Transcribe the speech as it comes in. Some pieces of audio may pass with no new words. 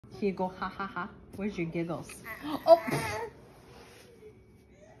Can you go ha ha ha? Where's your giggles? Oh!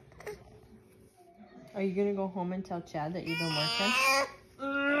 Are you gonna go home and tell Chad that you've been working?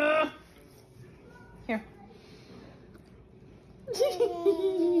 Here.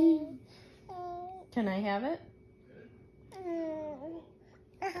 Can I have it?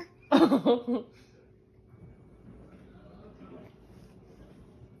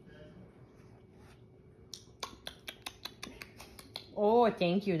 Oh,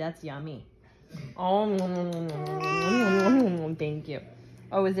 thank you. That's yummy. Oh, thank you.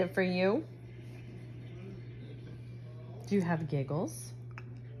 Oh, is it for you? Do you have giggles?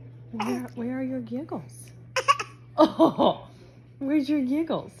 Where are your giggles? Oh, where's your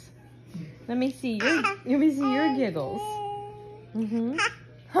giggles? Let me see your giggles. You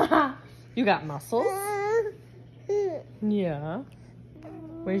got muscles? Yeah.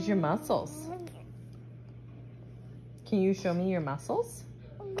 Where's your muscles? Can you show me your muscles?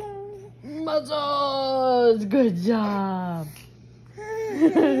 Muscles! Good job.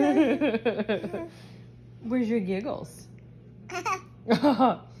 Where's your giggles?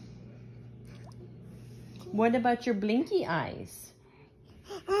 What about your blinky eyes?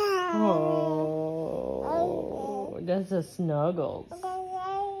 Oh, that's a snuggles.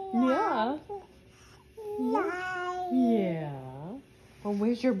 Yeah. Yeah. Well,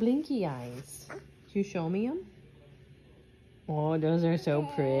 where's your blinky eyes? Can you show me them? Oh, those are so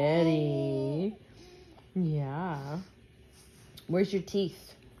pretty. Yeah. Where's your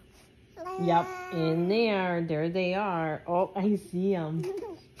teeth? Yep, in there. There they are. Oh, I see them.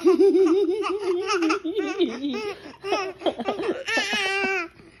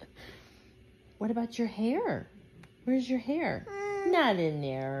 What about your hair? Where's your hair? Not in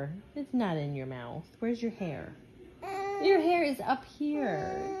there. It's not in your mouth. Where's your hair? Your hair is up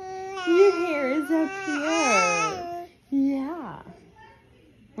here. Your hair is up here. Yeah.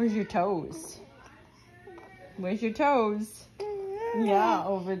 Where's your toes? Where's your toes? Yeah,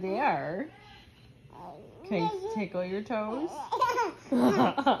 over there. Okay, tickle your toes.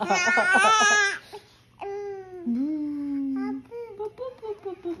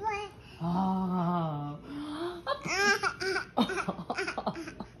 Oh.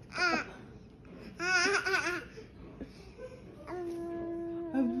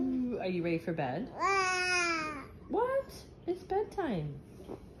 Are you ready for bed? What? It's bedtime.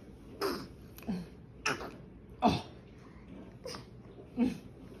 Oh.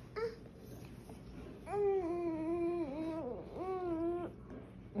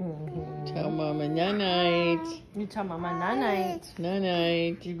 Tell Mama night-night. You tell Mama night-night.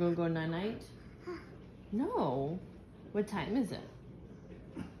 Night-night. You gonna go night-night? No. What time is it?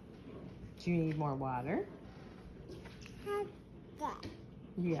 Do you need more water?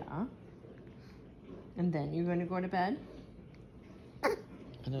 Yeah. And then you're gonna go to bed? I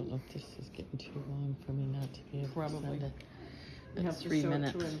don't know if this is getting too long for me not to be able to send it. You have to 3 show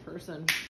minutes. it to in person.